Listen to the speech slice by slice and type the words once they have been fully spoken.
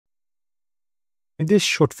In this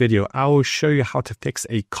short video, I will show you how to fix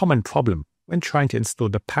a common problem when trying to install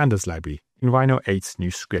the Pandas library in Rhino 8's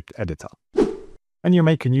new script editor. When you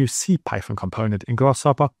make a new CPython component in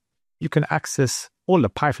Grasshopper, you can access all the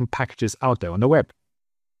Python packages out there on the web.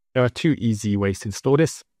 There are two easy ways to install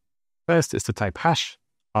this. First is to type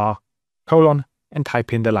 #r:" and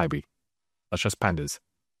type in the library, such as Pandas.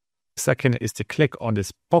 Second is to click on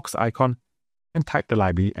this box icon and type the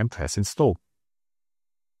library and press install.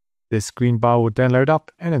 This green bar will then load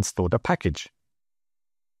up and install the package.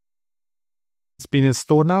 It's been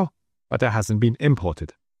installed now, but it hasn't been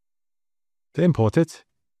imported. To import it,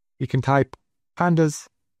 you can type pandas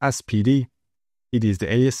as pd, pd is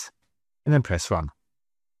the alias, and then press run.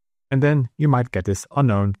 And then you might get this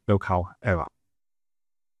unknown locale error.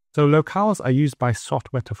 So locales are used by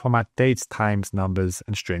software to format dates, times, numbers,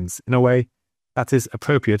 and strings in a way that is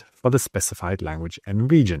appropriate for the specified language and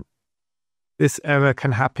region. This error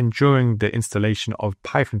can happen during the installation of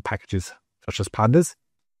Python packages such as Pandas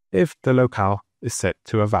if the locale is set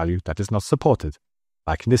to a value that is not supported,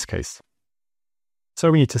 like in this case.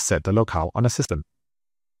 So we need to set the locale on a system.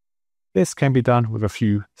 This can be done with a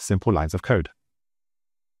few simple lines of code.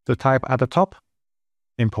 So type at the top,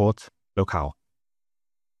 import locale.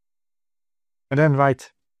 And then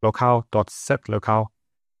write locale.setLocale,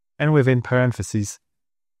 and within parentheses,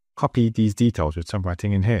 copy these details which I'm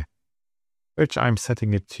writing in here, which I'm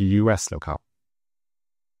setting it to US locale.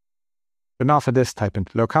 Then after this, type in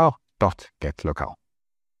locale.getLocale.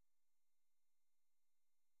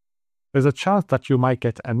 There's a chance that you might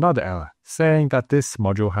get another error saying that this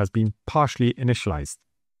module has been partially initialized.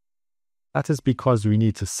 That is because we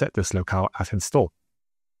need to set this locale at install.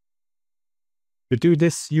 To do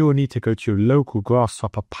this, you will need to go to your local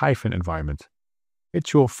Grasshopper Python environment,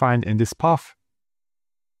 which you will find in this path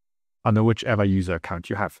under whichever user account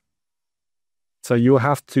you have. So you will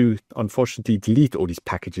have to, unfortunately, delete all these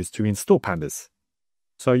packages to install Pandas.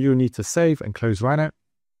 So you need to save and close Rhino.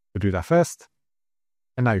 We'll do that first.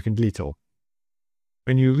 And now you can delete it all.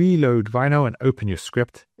 When you reload Rhino and open your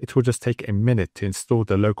script, it will just take a minute to install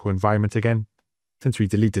the local environment again, since we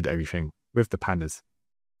deleted everything with the Pandas.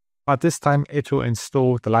 But this time it will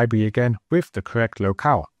install the library again with the correct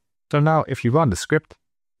locale. So now if you run the script,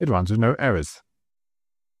 it runs with no errors.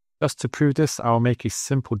 Just to prove this, I'll make a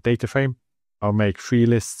simple data frame. I'll make 3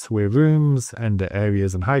 lists with rooms and the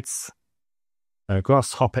areas and heights.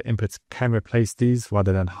 Grasshopper inputs can replace these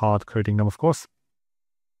rather than hard coding them, of course.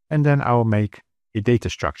 And then I'll make a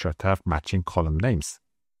data structure to have matching column names.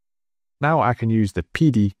 Now I can use the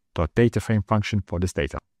pd.dataframe function for this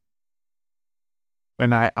data.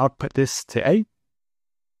 When I output this to A,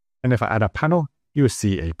 and if I add a panel, you will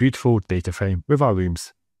see a beautiful data frame with our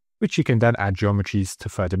rooms, which you can then add geometries to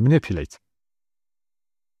further manipulate.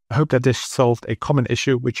 I hope that this solved a common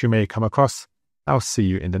issue which you may come across. I'll see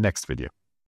you in the next video.